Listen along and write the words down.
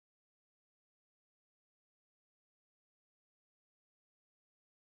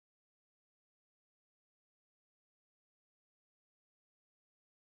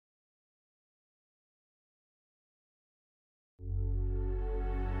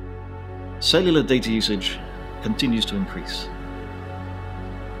cellular data usage continues to increase.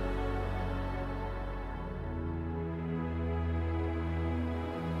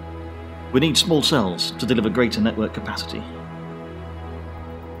 We need small cells to deliver greater network capacity.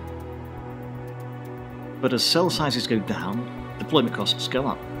 But as cell sizes go down, deployment costs go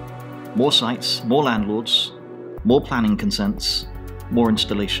up. More sites, more landlords, more planning consents, more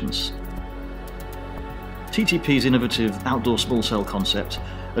installations. TTP's innovative outdoor small cell concept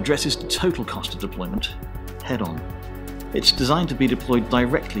addresses the total cost of deployment head-on. It's designed to be deployed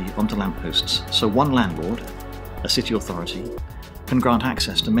directly onto lampposts, so one landlord, a city authority, can grant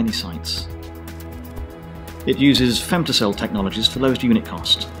access to many sites. It uses femtocell technologies for lowest unit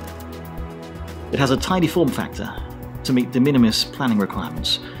cost. It has a tiny form factor to meet de minimis planning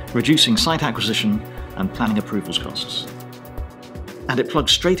requirements, reducing site acquisition and planning approvals costs. And it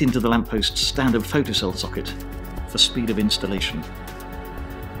plugs straight into the lampost's standard photocell socket for speed of installation.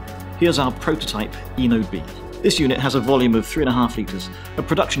 Here's our prototype eNodeB. This unit has a volume of 3.5 litres. A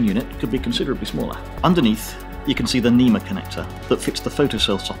production unit could be considerably smaller. Underneath, you can see the NEMA connector that fits the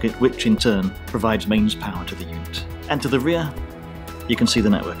photocell socket, which in turn provides mains power to the unit. And to the rear, you can see the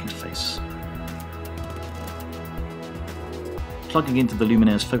network interface. Plugging into the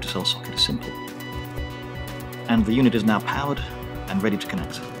Luminaire's photocell socket is simple. And the unit is now powered and ready to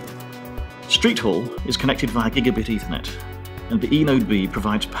connect. Streethaul is connected via Gigabit Ethernet, and the eNodeB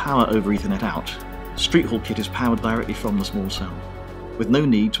provides power over Ethernet out. Streethaul kit is powered directly from the small cell, with no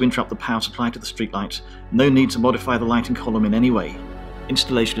need to interrupt the power supply to the streetlight, no need to modify the lighting column in any way.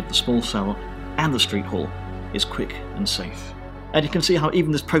 Installation of the small cell and the streethaul is quick and safe. And you can see how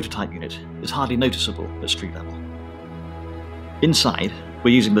even this prototype unit is hardly noticeable at street level. Inside,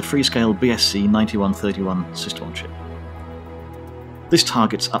 we're using the Freescale BSC 9131 system chip. This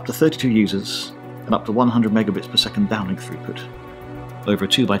targets up to 32 users and up to 100 megabits per second downlink throughput over a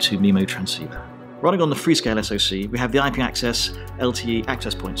 2x2 MIMO transceiver. Running on the Freescale SoC, we have the IP Access LTE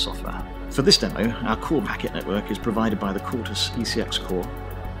access point software. For this demo, our core packet network is provided by the Quortus ECX Core,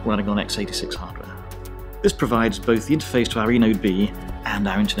 running on x86 hardware. This provides both the interface to our eNodeB and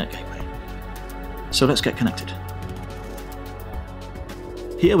our internet gateway. So let's get connected.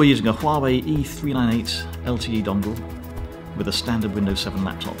 Here we're using a Huawei E398 LTE dongle with a standard Windows 7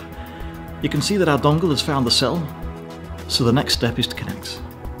 laptop. You can see that our dongle has found the cell, so the next step is to connect.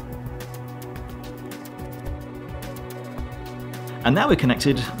 And now we're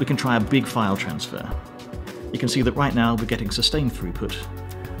connected, we can try a big file transfer. You can see that right now we're getting sustained throughput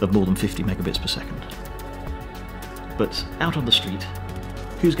of more than 50 megabits per second. But out on the street,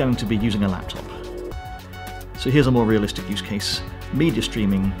 who's going to be using a laptop? So here's a more realistic use case: media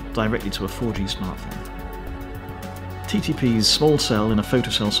streaming directly to a 4G smartphone. TTP's small cell in a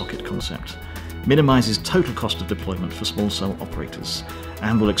photocell socket concept minimises total cost of deployment for small cell operators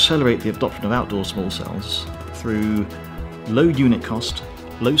and will accelerate the adoption of outdoor small cells through low unit cost,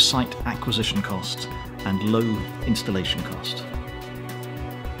 low site acquisition cost, and low installation cost.